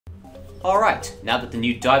Alright, now that the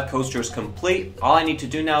new dive coaster is complete, all I need to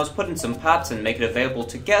do now is put in some paths and make it available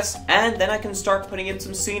to guests, and then I can start putting in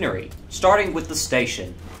some scenery. Starting with the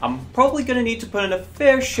station. I'm probably going to need to put in a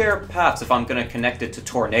fair share of paths if I'm going to connect it to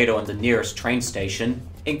Tornado and the nearest train station,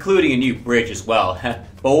 including a new bridge as well, but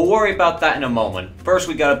we'll worry about that in a moment. First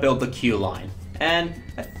we gotta build the queue line, and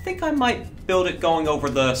I think I might build it going over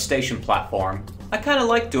the station platform. I kinda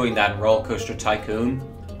like doing that in Roller Coaster Tycoon.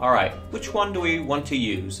 Alright, which one do we want to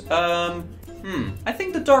use? I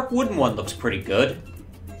think the dark wooden one looks pretty good.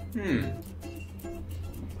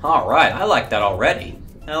 Alright, I like that already.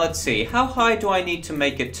 Now let's see, how high do I need to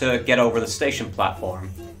make it to get over the station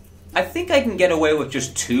platform? I think I can get away with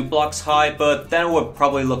just 2 blocks high, but then it would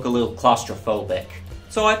probably look a little claustrophobic.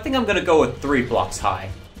 So I think I'm gonna go with 3 blocks high.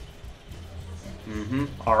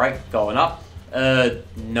 Alright, going up.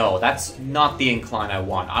 No, that's not the incline I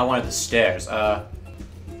want. I wanted the stairs. God,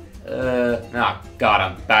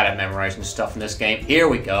 I'm bad at memorizing stuff in this game. Here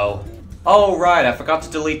we go. Oh, right, I forgot to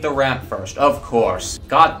delete the ramp first. Of course.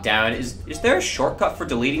 God damn it, is there a shortcut for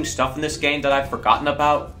deleting stuff in this game that I've forgotten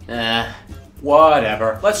about?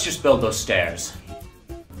 Whatever, let's just build those stairs.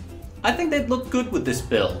 I think they'd look good with this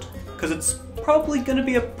build, because it's probably gonna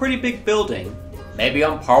be a pretty big building. Maybe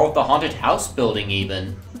on par with the haunted house building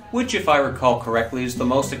even. Which, if I recall correctly, is the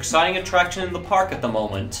most exciting attraction in the park at the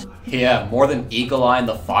moment. Yeah, more than Eagle Eye and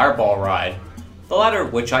the Fireball ride. The latter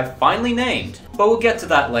of which I finally named. But we'll get to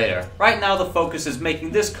that later. Right now the focus is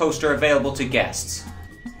making this coaster available to guests.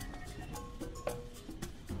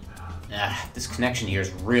 This connection here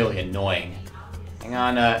is really annoying. Hang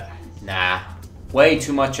on, nah. Way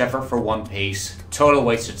too much effort for one piece. Total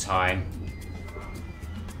waste of time.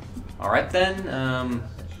 Alright then,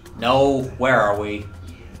 no, where are we?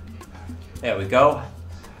 There we go.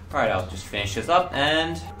 Alright, I'll just finish this up,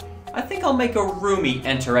 and I think I'll make a roomy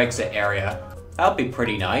enter-exit area. That'll be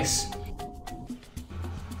pretty nice.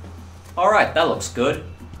 Alright, that looks good.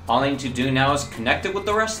 All I need to do now is connect it with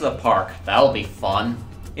the rest of the park. That'll be fun.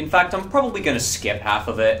 In fact, I'm probably gonna skip half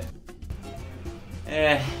of it.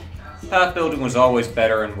 Path building was always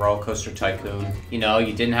better in Roller Coaster Tycoon. You know,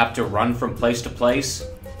 you didn't have to run from place to place.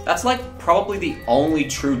 That's like probably the only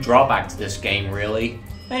true drawback to this game, really.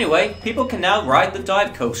 Anyway, people can now ride the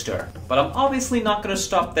dive coaster, but I'm obviously not going to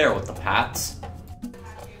stop there with the paths.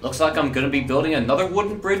 Looks like I'm going to be building another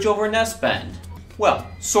wooden bridge over Nest Bend. Well,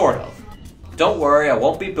 sort of. Don't worry, I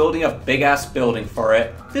won't be building a big-ass building for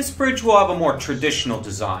it. This bridge will have a more traditional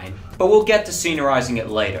design, but we'll get to scenerizing it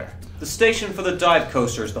later. The station for the dive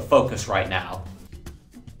coaster is the focus right now.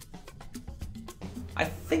 I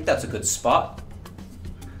think that's a good spot.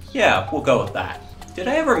 Yeah, we'll go with that. Did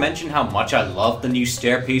I ever mention how much I love the new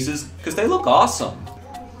stair pieces? Because they look awesome.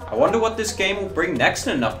 I wonder what this game will bring next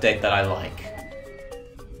in an update that I like.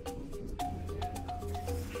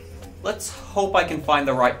 Let's hope I can find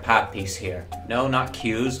the right path piece here. No, not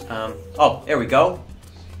cues. Oh, there we go.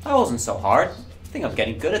 That wasn't so hard. I think I'm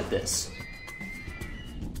getting good at this.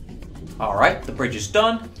 Alright, the bridge is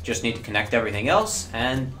done. Just need to connect everything else,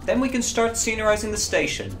 and then we can start scenerizing the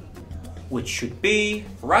station. Which should be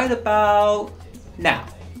right about now.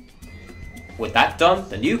 With that done,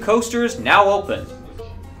 the new coaster is now open.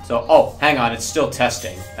 So, oh, hang on, it's still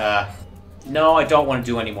testing. No, I don't want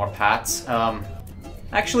to do any more paths.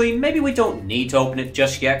 Actually, maybe we don't need to open it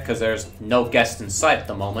just yet, because there's no guests in sight at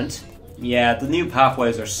the moment. Yeah, the new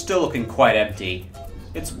pathways are still looking quite empty.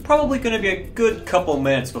 It's probably going to be a good couple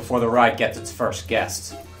minutes before the ride gets its first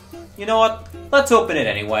guests. You know what? Let's open it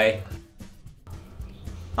anyway.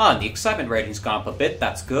 Ah, and the excitement rating's gone up a bit,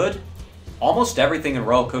 that's good. Almost everything in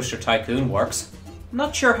Roller Coaster Tycoon works. I'm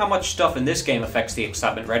not sure how much stuff in this game affects the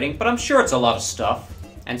excitement rating, but I'm sure it's a lot of stuff.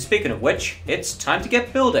 And speaking of which, it's time to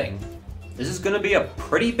get building. This is going to be a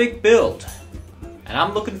pretty big build, and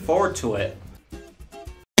I'm looking forward to it.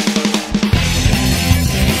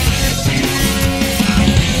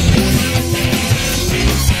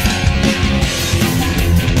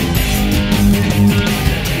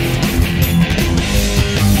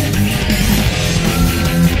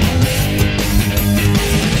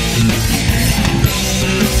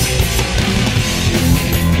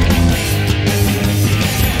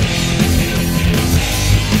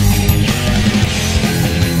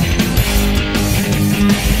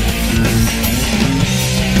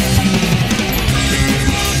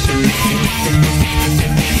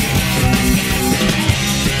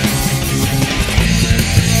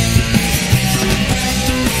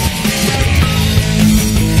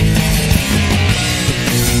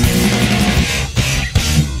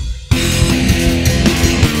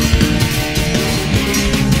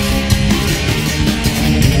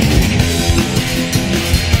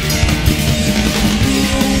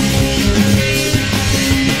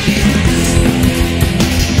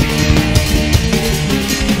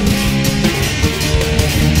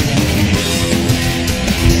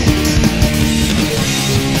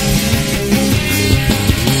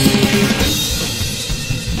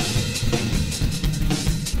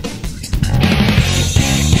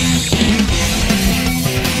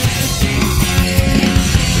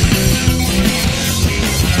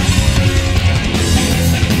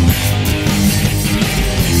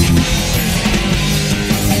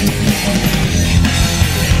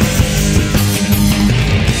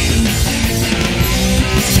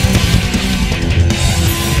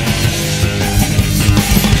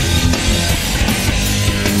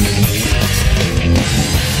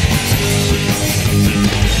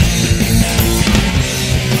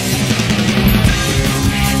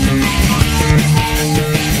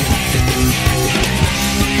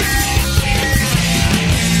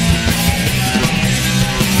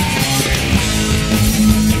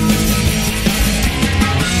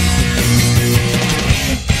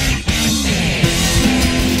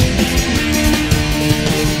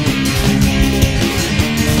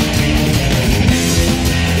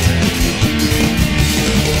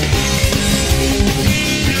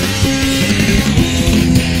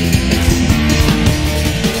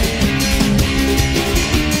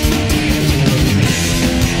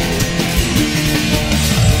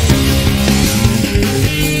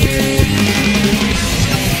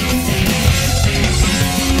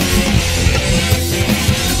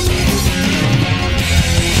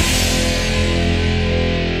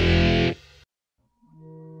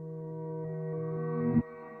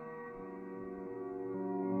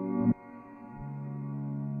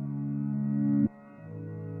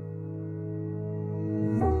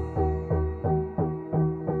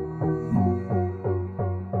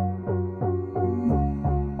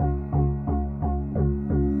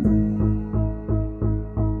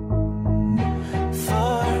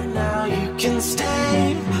 can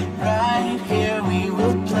stay right here, we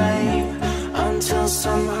will play until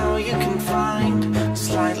somehow you can find a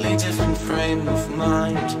slightly different frame of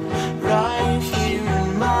mind. Right here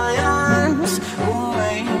in my arms,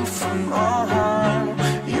 away from all harm,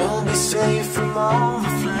 you'll be safe from all the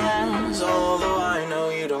flares, although I know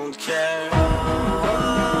you don't care.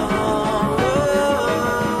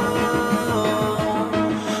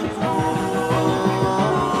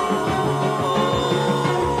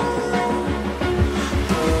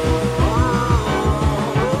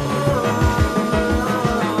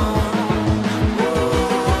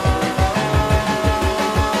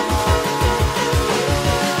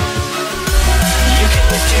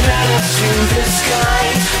 To the sky,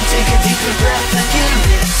 take a deeper breath and give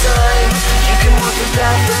it time. You can walk the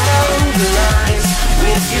path along the lines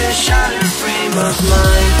with your shattered frame of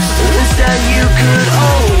mind. Instead you could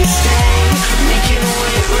always stay, making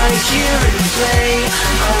way right here and play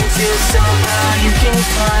until somehow you can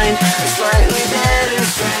find a slightly better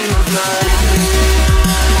frame of mind.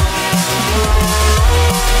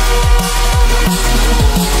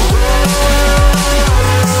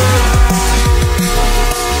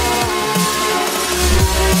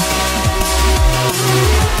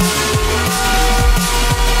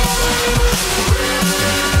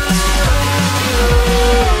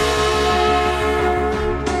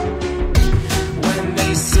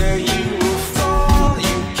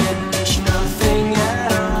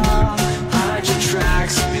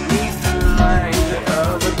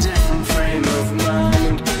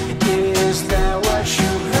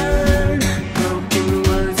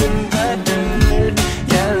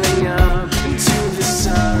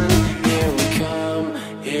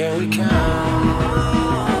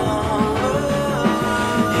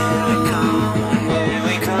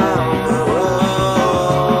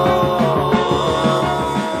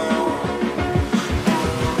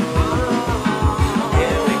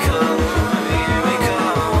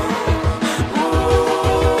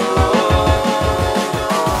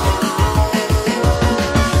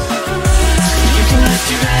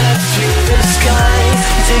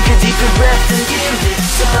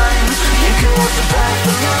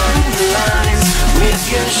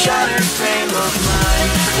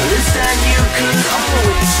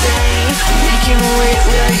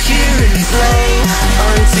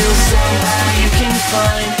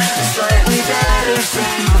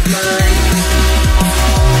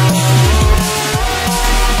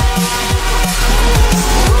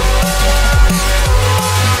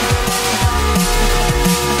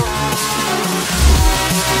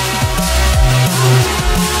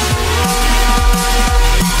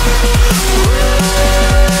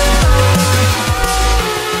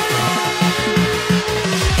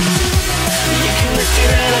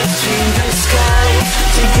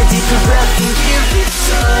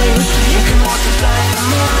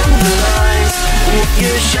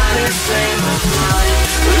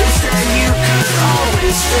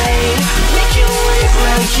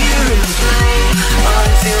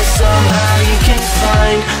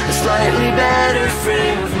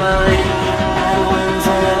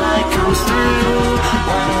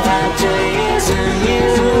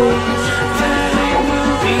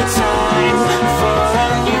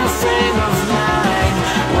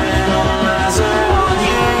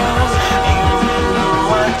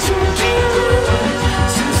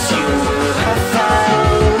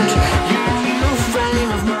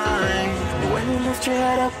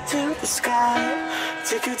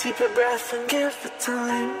 Take a deeper breath and give it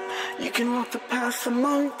time. You can walk the path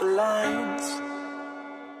among the lines,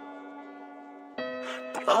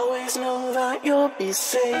 but always know that you'll be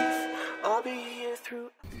safe. I'll be here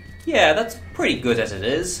through. Yeah, that's pretty good as it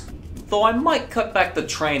is. Though I might cut back the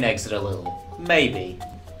train exit a little. Maybe.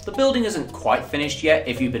 The building isn't quite finished yet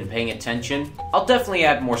if you've been paying attention. I'll definitely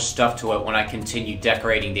add more stuff to it when I continue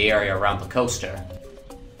decorating the area around the coaster.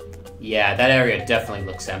 Yeah, that area definitely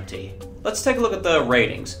looks empty. Let's take a look at the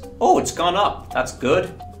ratings. Oh, it's gone up. That's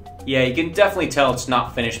good. Yeah, you can definitely tell it's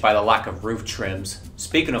not finished by the lack of roof trims.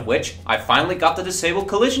 Speaking of which, I finally got the Disable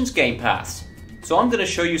Collisions game pass. So I'm going to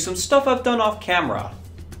show you some stuff I've done off camera.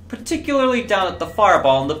 Particularly down at the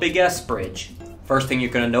Fireball and the Big S bridge. First thing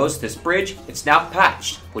you're going to notice, this bridge, it's now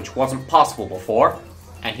patched, which wasn't possible before.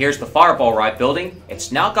 And here's the Fireball ride building.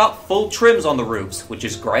 It's now got full trims on the roofs, which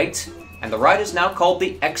is great. And the ride is now called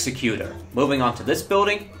the Executor. Moving on to this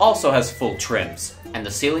building, also has full trims. And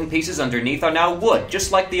the ceiling pieces underneath are now wood,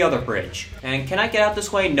 just like the other bridge. And can I get out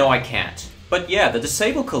this way? No, I can't. But yeah, the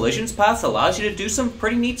Disable Collisions path allows you to do some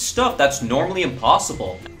pretty neat stuff that's normally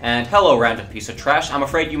impossible. And hello, random piece of trash, I'm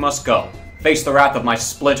afraid you must go. Face the wrath of my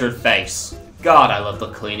splintered face. God, I love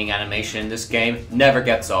the cleaning animation in this game. Never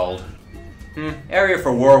gets old. Area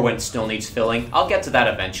for Whirlwind still needs filling. I'll get to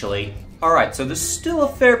that eventually. Alright, so there's still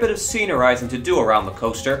a fair bit of scenerizing to do around the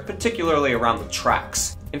coaster, particularly around the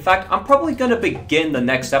tracks. In fact, I'm probably going to begin the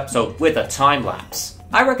next episode with a time-lapse.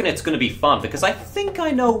 I reckon it's going to be fun because I think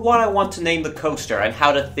I know what I want to name the coaster and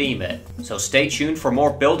how to theme it. So stay tuned for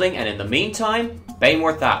more building, and in the meantime,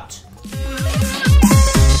 Baneworth out.